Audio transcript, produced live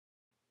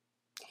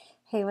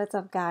Hey, what's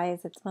up,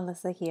 guys? It's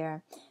Melissa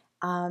here.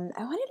 I wanted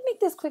to make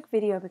this quick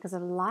video because a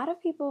lot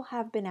of people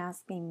have been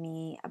asking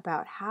me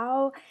about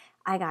how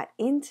I got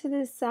into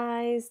this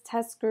Cize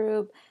test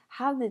group.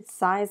 How did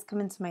Cize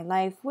come into my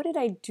life? What did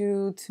I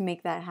do to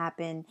make that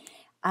happen?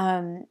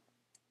 Um,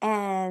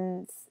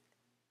 and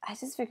I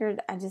just figured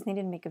I just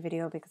needed to make a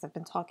video because I've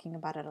been talking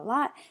about it a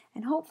lot,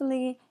 and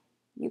hopefully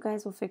you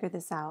guys will figure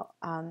this out.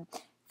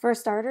 For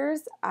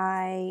starters,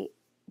 I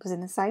was in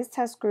the Cize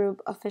test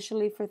group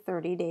officially for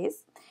 30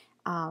 days,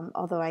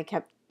 although I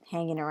kept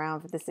hanging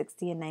around for the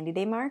 60 and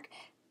 90-day mark.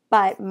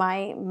 But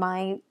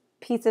my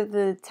piece of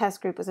the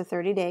test group was a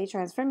 30-day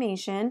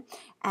transformation,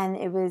 and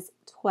it was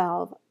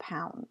 12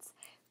 pounds.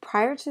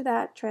 Prior to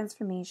that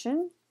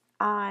transformation,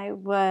 I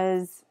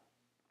was,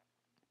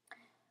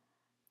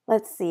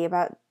 let's see,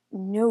 about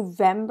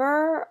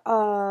November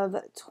of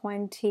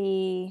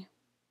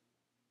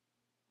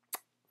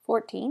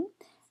 2014,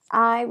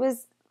 I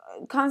was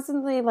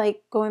constantly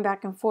like going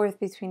back and forth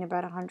between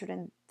about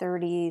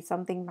 130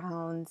 something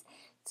pounds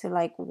to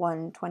like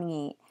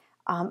 128.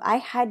 I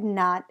had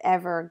not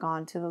ever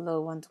gone to the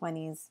low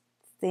 120s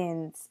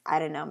since, I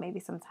don't know, maybe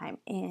sometime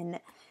in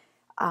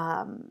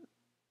college,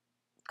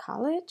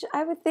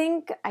 I would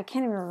think. I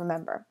can't even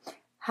remember.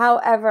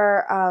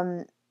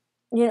 However,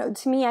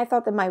 to me, I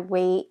thought that my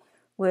weight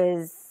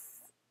was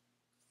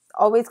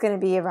always going to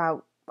be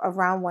around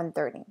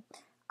 130.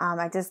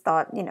 I just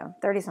thought,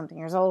 30 something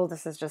years old,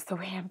 this is just the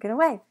way I'm going to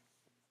weigh.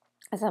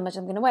 That's how much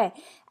I'm going to weigh.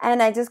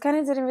 And I just kind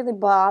of didn't really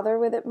bother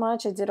with it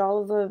much. I did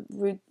all of the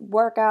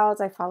workouts.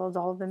 I followed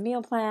all of the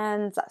meal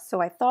plans. So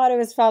I thought I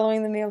was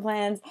following the meal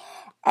plans.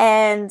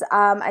 And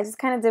I just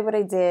kind of did what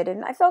I did.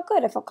 And I felt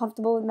good. I felt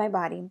comfortable with my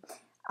body.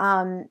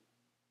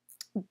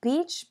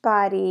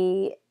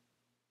 Beachbody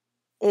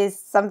is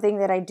something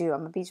that I do.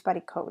 I'm a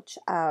Beachbody coach.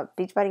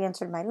 Beachbody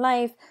entered my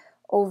life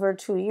over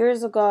 2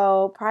 years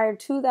ago. Prior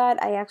to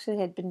that, I actually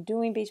had been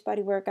doing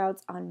Beachbody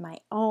workouts on my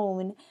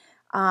own.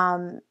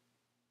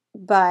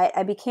 But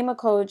I became a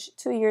coach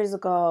 2 years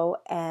ago,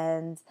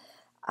 and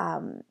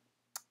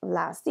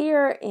last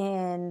year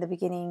in the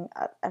beginning,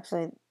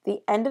 actually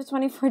the end of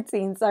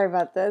 2014, sorry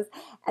about this,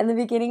 and the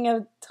beginning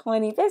of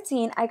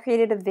 2015, I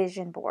created a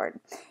vision board.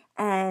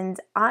 And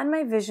on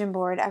my vision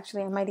board,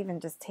 actually, I might even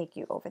just take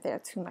you over there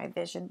to my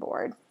vision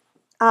board.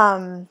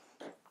 On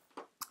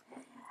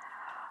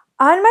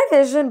my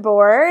vision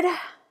board,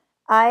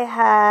 I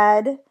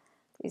had,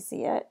 you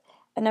see it,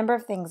 a number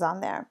of things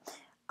on there.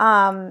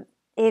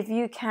 If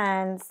you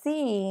can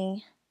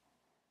see,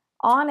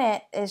 on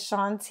it is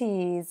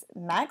Cize,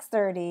 Max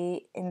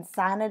 30,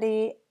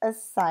 Insanity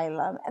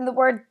Asylum, and the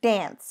word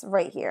dance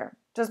right here.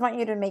 Just want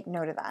you to make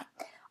note of that.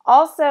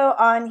 Also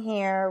on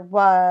here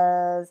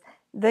was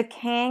the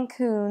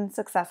Cancun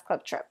Success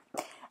Club trip.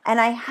 And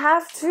I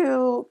have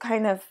to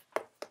kind of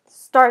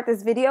start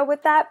this video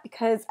with that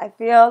because I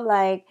feel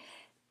like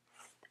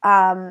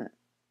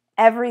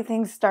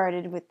everything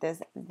started with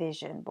this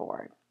vision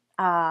board.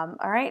 All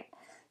right.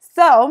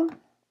 So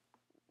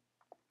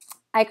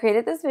I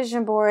created this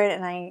vision board,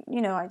 and I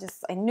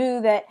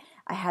knew that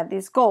I had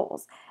these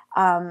goals.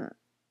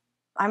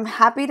 I'm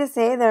happy to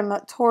say that I'm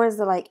towards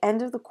the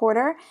end of the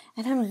quarter,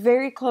 and I'm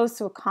very close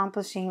to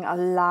accomplishing a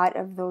lot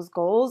of those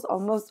goals,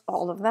 almost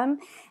all of them.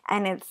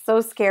 And it's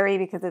so scary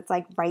because it's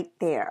like right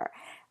there.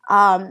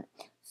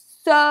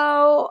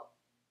 So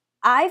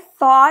I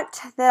thought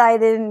that I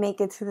didn't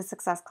make it to the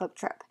Success Club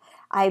trip.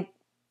 I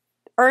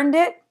earned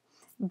it,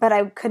 but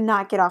I could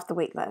not get off the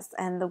wait list.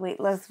 And the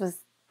wait list was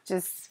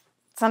just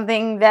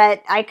something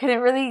that I couldn't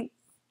really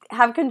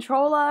have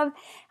control of.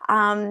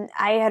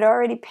 I had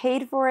already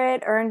paid for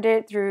it, earned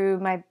it through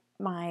my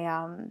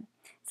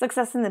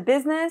success in the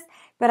business,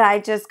 but I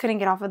just couldn't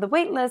get off of the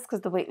wait list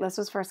because the wait list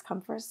was first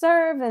come, first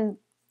serve, and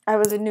I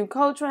was a new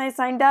coach when I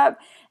signed up,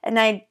 and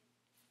I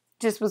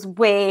just was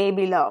way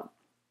below.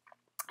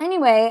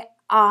 Anyway,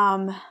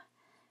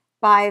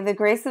 by the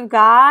grace of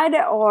God,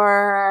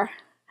 or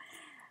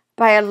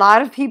by a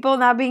lot of people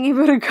not being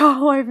able to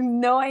go, I have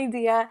no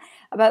idea,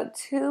 about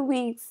 2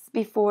 weeks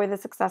before the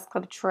Success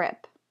Club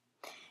trip,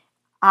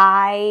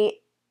 I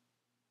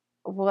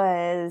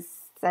was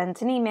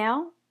sent an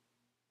email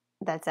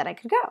that said I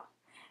could go.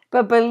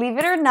 But believe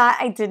it or not,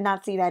 I did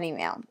not see that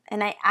email.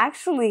 And I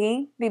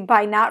actually,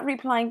 by not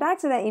replying back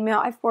to that email,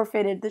 I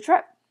forfeited the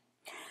trip.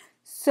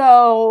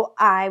 So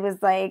I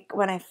was like,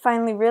 when I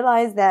finally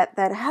realized that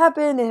that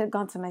happened, it had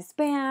gone to my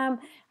spam.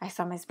 I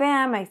saw my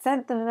spam. I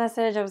sent the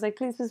message. I was like,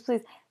 please, please,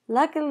 please.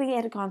 Luckily,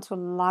 it had gone to a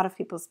lot of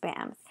people's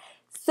spams.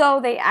 So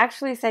they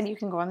actually said you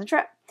can go on the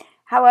trip.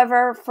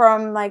 However,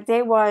 from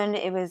day one,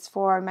 it was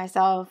for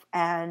myself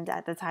and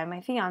at the time my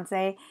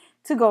fiance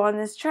to go on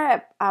this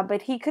trip.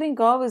 But he couldn't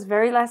go. It was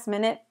very last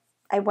minute.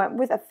 I went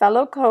with a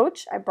fellow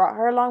coach. I brought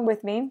her along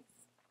with me,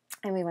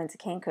 and we went to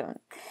Cancun.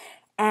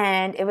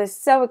 And it was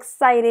so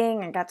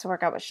exciting. I got to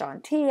work out with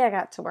Shaun T. I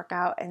got to work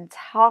out and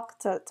talk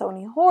to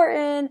Tony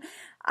Horton.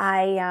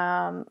 I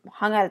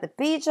hung out at the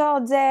beach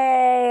all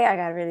day. I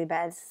got a really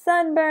bad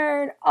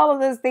sunburn. All of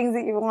those things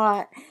that you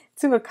want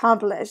to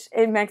accomplish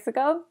in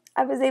Mexico,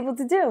 I was able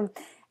to do.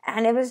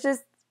 And it was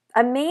just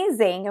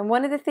amazing. And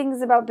one of the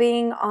things about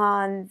being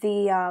on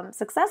the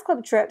Success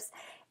Club trips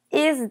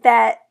is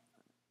that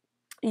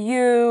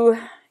you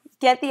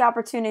get the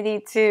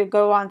opportunity to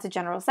go on to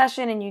general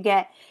session and you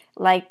get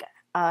like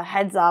a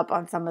heads up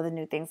on some of the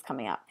new things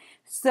coming up.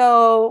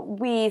 So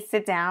we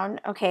sit down,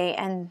 okay,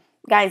 and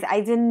guys,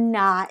 I did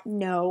not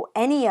know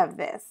any of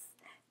this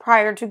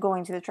prior to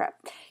going to the trip.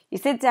 You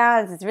sit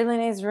down, it's this really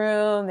nice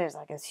room, there's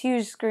like this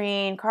huge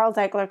screen. Carl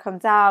Deichler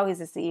comes out, he's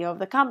the CEO of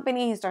the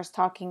company, he starts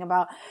talking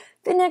about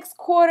the next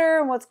quarter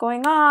and what's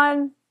going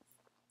on.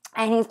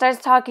 And he starts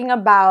talking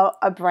about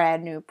a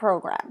brand new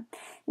program.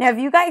 Now, if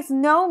you guys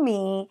know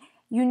me,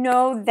 you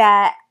know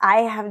that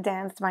I have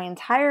danced my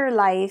entire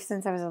life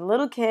since I was a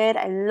little kid.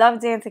 I love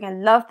dancing. I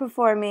love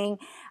performing.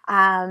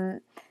 I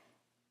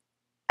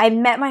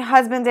met my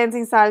husband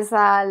dancing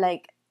salsa.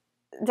 Like,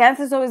 dance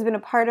has always been a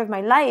part of my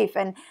life.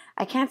 And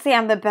I can't say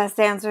I'm the best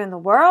dancer in the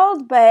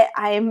world, but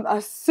I'm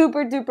a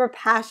super duper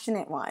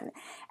passionate one.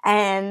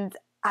 And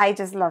I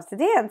just love to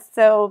dance.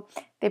 So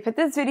they put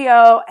this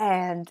video,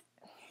 and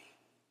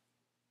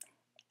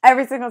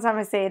every single time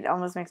I say it, it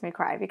almost makes me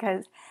cry,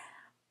 because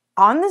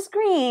on the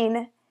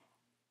screen,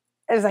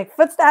 there's like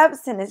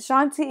footsteps and it's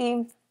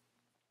Shanti,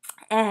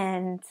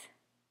 and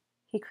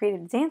he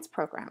created a dance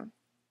program.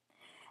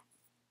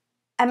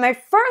 And my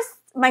first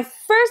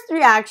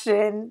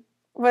reaction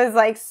was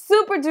like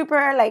super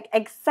duper like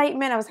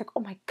excitement. I was like,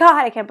 oh my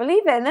God, I can't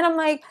believe it. And then I'm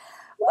like,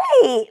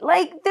 wait,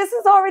 like this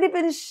has already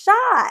been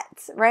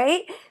shot,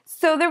 right?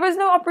 So there was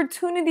no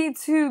opportunity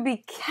to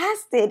be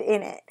casted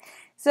in it.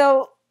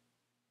 So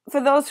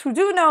for those who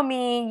do know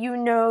me, you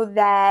know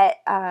that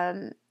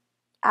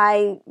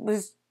I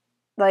was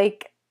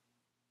like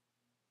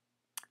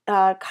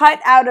cut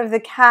out of the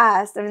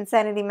cast of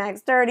Insanity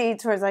Max 30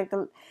 towards like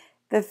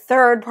the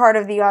third part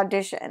of the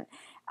audition.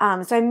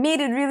 So I made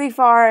it really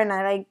far,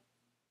 and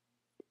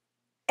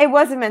it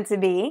wasn't meant to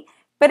be,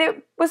 but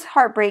it was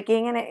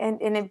heartbreaking,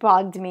 and it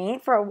bugged me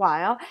for a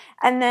while.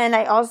 And then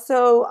I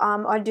also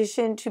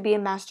auditioned to be a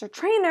master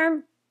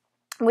trainer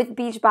with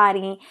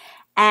Beachbody,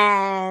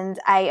 and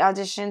I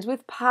auditioned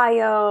with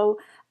Pio,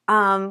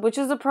 which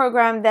is a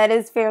program that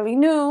is fairly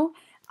new.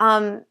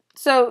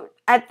 So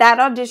at that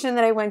audition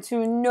that I went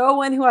to, no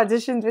one who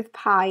auditioned with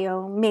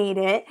Pio made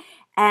it.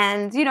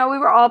 And, you know, we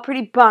were all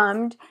pretty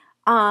bummed.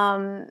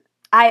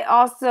 I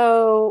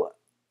also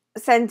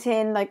sent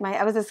in, like,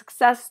 I was a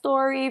success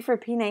story for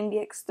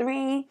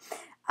P90X3.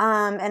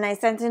 And I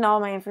sent in all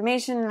my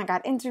information, and I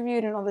got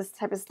interviewed and all this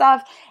type of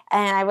stuff.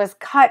 And I was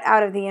cut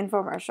out of the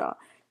infomercial.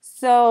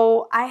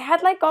 So I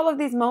had like all of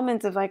these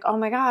moments of like, oh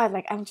my God,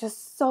 like I'm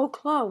just so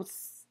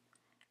close,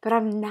 but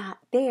I'm not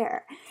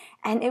there.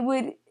 And it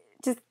would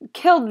just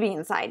killed me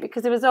inside,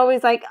 because it was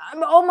always like,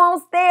 I'm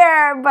almost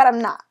there, but I'm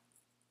not.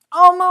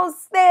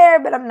 Almost there,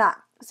 but I'm not.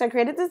 So I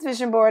created this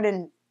vision board,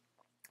 and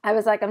I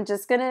was like, I'm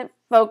just going to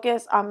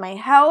focus on my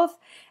health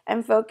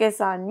and focus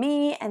on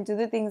me and do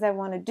the things I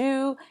want to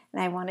do. And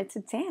I wanted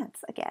to dance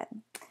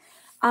again.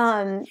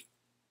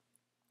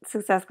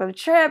 Success Club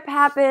trip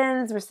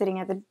happens. We're sitting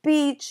at the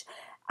beach.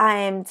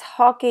 I'm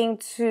talking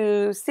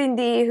to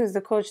Cindy, who's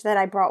the coach that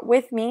I brought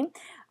with me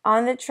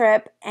on the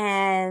trip,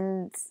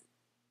 and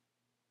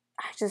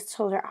I just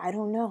told her, I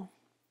don't know.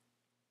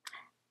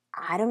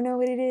 I don't know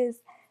what it is,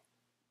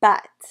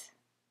 but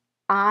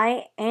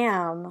I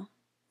am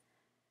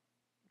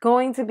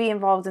going to be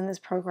involved in this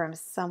program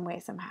some way,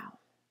 somehow.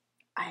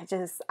 I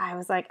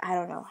was like, I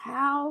don't know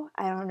how.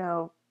 I don't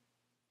know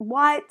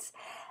what.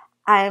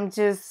 I'm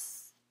going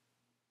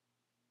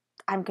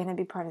to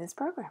be part of this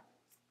program.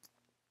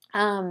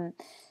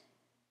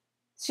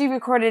 She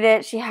recorded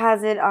it. She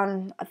has it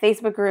on a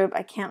Facebook group.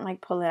 I can't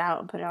like pull it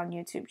out and put it on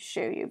YouTube to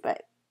show you,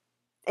 but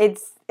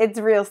it's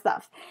real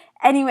stuff.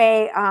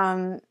 Anyway,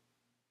 I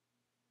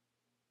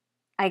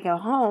go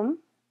home.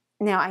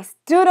 Now I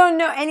still don't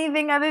know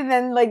anything other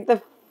than like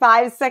the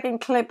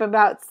 5-second clip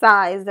about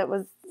Cize that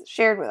was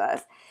shared with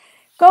us.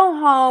 Go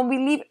home. We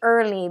leave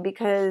early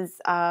because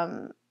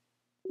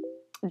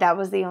that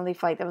was the only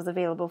flight that was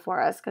available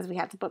for us because we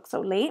had to book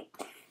so late.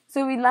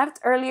 So we left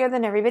earlier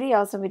than everybody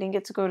else, and we didn't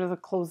get to go to the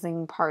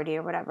closing party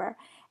or whatever.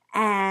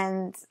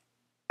 And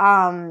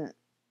I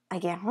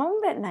get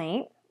home that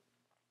night,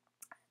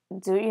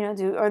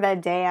 or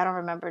that day, I don't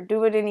remember, do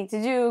what I need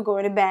to do,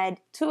 go to bed,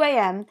 2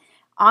 a.m.,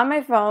 on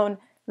my phone,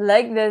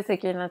 like this,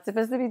 like you're not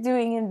supposed to be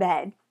doing in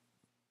bed,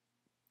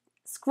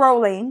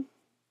 scrolling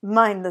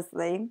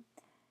mindlessly.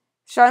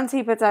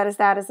 Shanti puts out a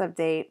status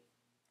update,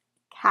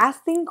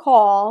 casting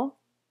call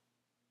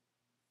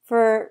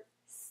for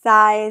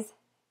Cize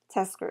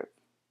test group.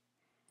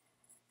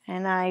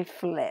 And I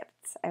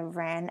flipped. I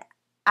ran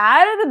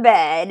out of the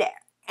bed,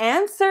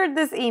 answered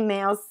this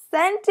email,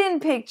 sent in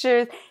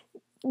pictures,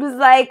 was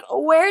like,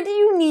 where do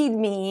you need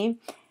me?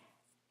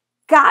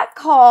 Got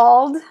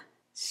called,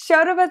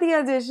 showed up at the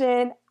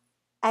audition,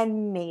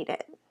 and made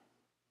it.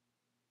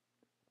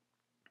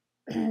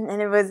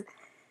 And it was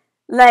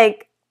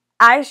like,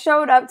 I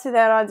showed up to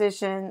that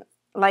audition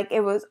like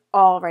it was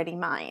already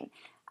mine.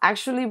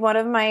 Actually, one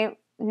of my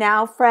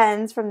now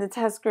friends from the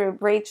test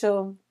group,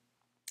 Rachel,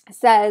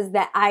 says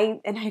that I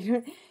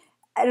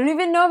don't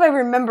even know if I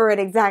remember it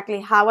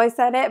exactly how I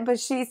said it, but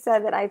she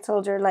said that I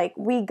told her, like,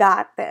 we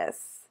got this.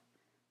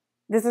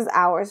 This is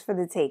ours for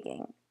the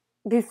taking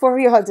before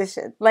we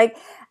auditioned. Like,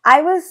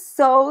 I was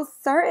so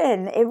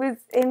certain. It was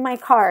in my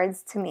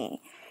cards to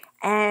me.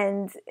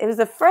 And it was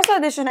the first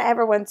audition I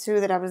ever went to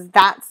that I was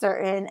that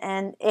certain,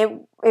 and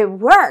it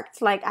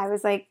worked. Like, I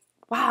was like,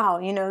 wow,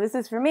 this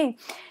is for me.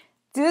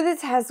 Do the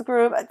test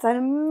group. It's an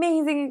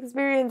amazing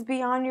experience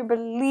beyond your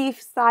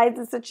belief. Cize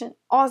is such an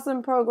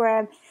awesome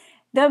program.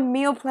 The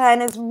meal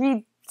plan is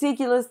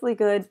ridiculously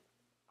good.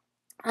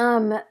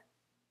 And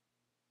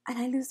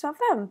I lose 12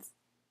 pounds.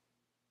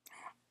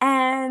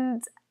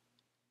 And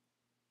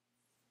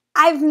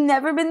I've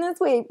never been this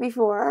weight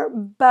before,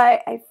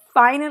 but I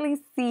finally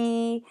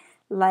see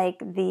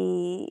like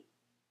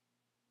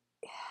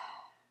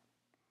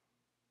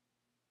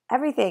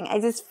everything. I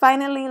just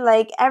finally,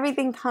 like,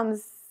 everything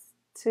comes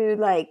to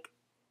like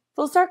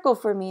full circle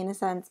for me in a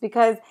sense,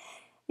 because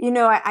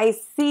I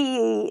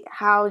see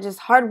how just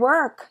hard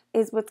work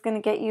is what's going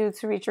to get you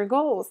to reach your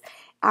goals.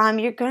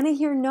 You're going to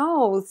hear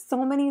no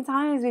so many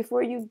times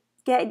before you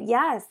get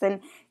yes.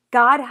 And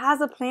God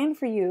has a plan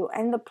for you,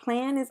 and the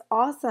plan is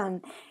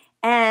awesome.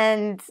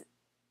 And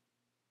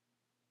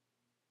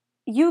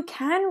you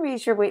can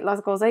reach your weight loss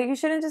goals. Like, you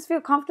shouldn't just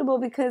feel comfortable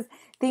because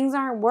things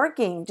aren't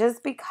working.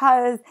 Just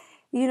because,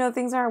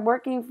 things aren't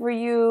working for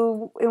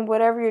you in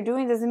whatever you're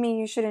doing doesn't mean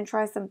you shouldn't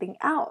try something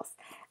else.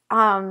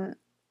 I'm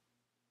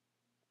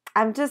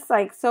just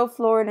like so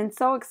floored and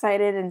so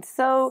excited and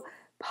so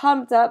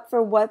pumped up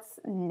for what's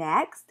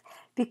next,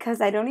 because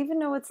I don't even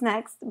know what's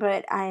next,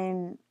 but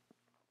I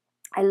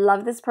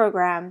love this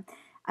program.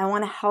 I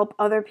want to help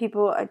other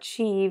people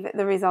achieve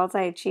the results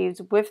I achieved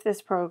with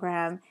this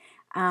program.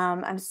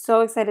 I'm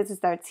so excited to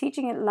start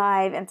teaching it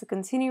live and to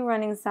continue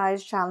running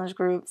Cize challenge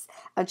groups.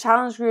 A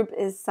challenge group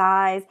is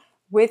Cize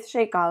with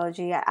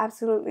Shakeology. I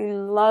absolutely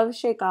love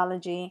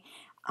Shakeology.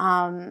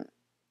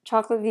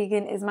 Chocolate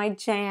vegan is my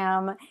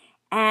jam.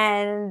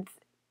 And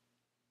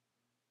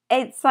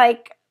it's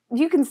like,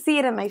 you can see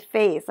it in my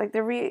face, like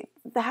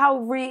how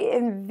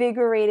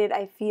reinvigorated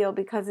I feel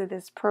because of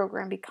this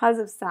program, because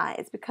of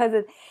Cize, because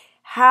of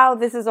how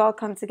this has all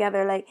come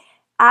together. Like,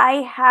 I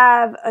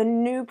have a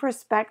new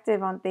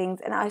perspective on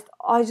things, and I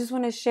just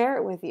want to share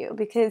it with you,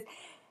 because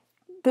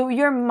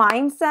your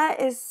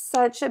mindset is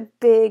such a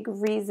big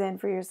reason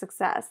for your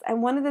success.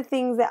 And one of the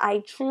things that I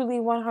truly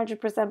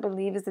 100%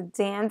 believe is a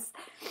dance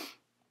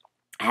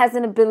has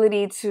an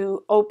ability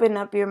to open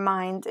up your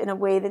mind in a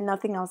way that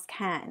nothing else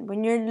can.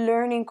 When you're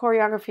learning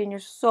choreography and you're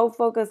so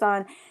focused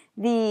on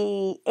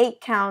the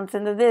 8 counts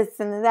and the this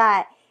and the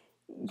that,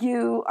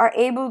 you are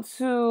able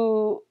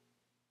to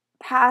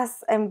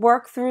pass and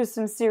work through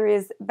some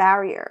serious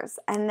barriers.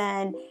 And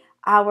then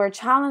our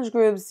challenge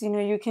groups,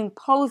 you can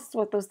post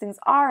what those things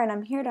are, and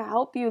I'm here to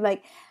help you.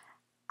 Like,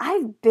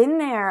 I've been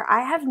there.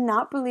 I have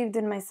not believed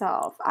in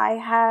myself. I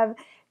have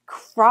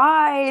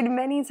cried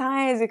many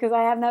times because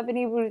I have not been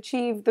able to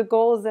achieve the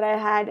goals that I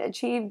had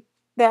achieved,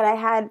 that I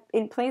had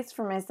in place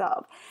for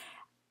myself.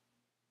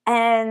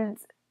 And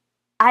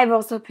I've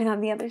also been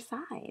on the other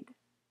side.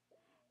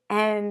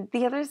 And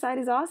the other side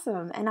is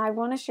awesome. And I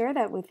want to share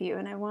that with you.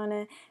 And I want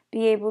to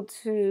be able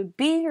to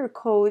be your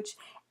coach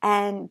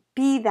and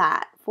be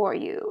that for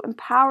you.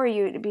 Empower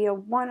you to be a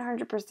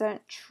 100%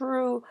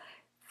 true,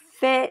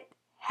 fit,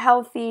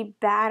 healthy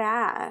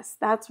badass.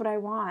 That's what I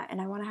want.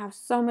 And I want to have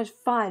so much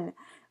fun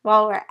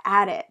while we're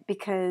at it,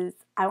 because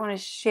I want to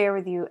share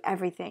with you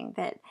everything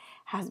that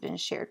has been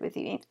shared with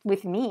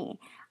me.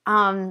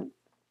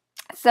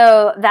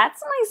 So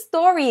that's my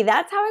story.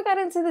 That's how I got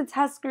into the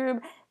test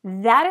group.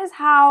 That is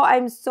how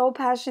I'm so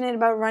passionate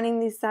about running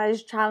these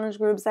Cize challenge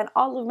groups and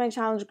all of my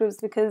challenge groups,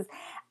 because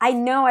I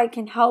know I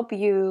can help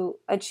you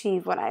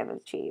achieve what I've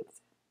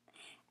achieved.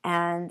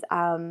 And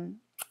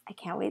I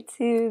can't wait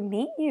to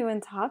meet you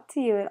and talk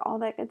to you and all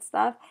that good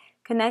stuff.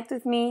 Connect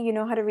with me. You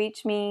know how to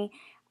reach me.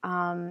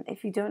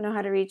 If you don't know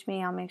how to reach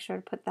me, I'll make sure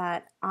to put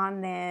that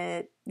on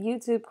the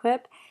YouTube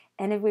clip.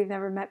 And if we've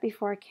never met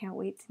before, I can't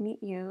wait to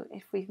meet you.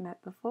 If we've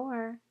met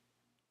before,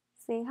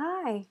 say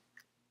hi.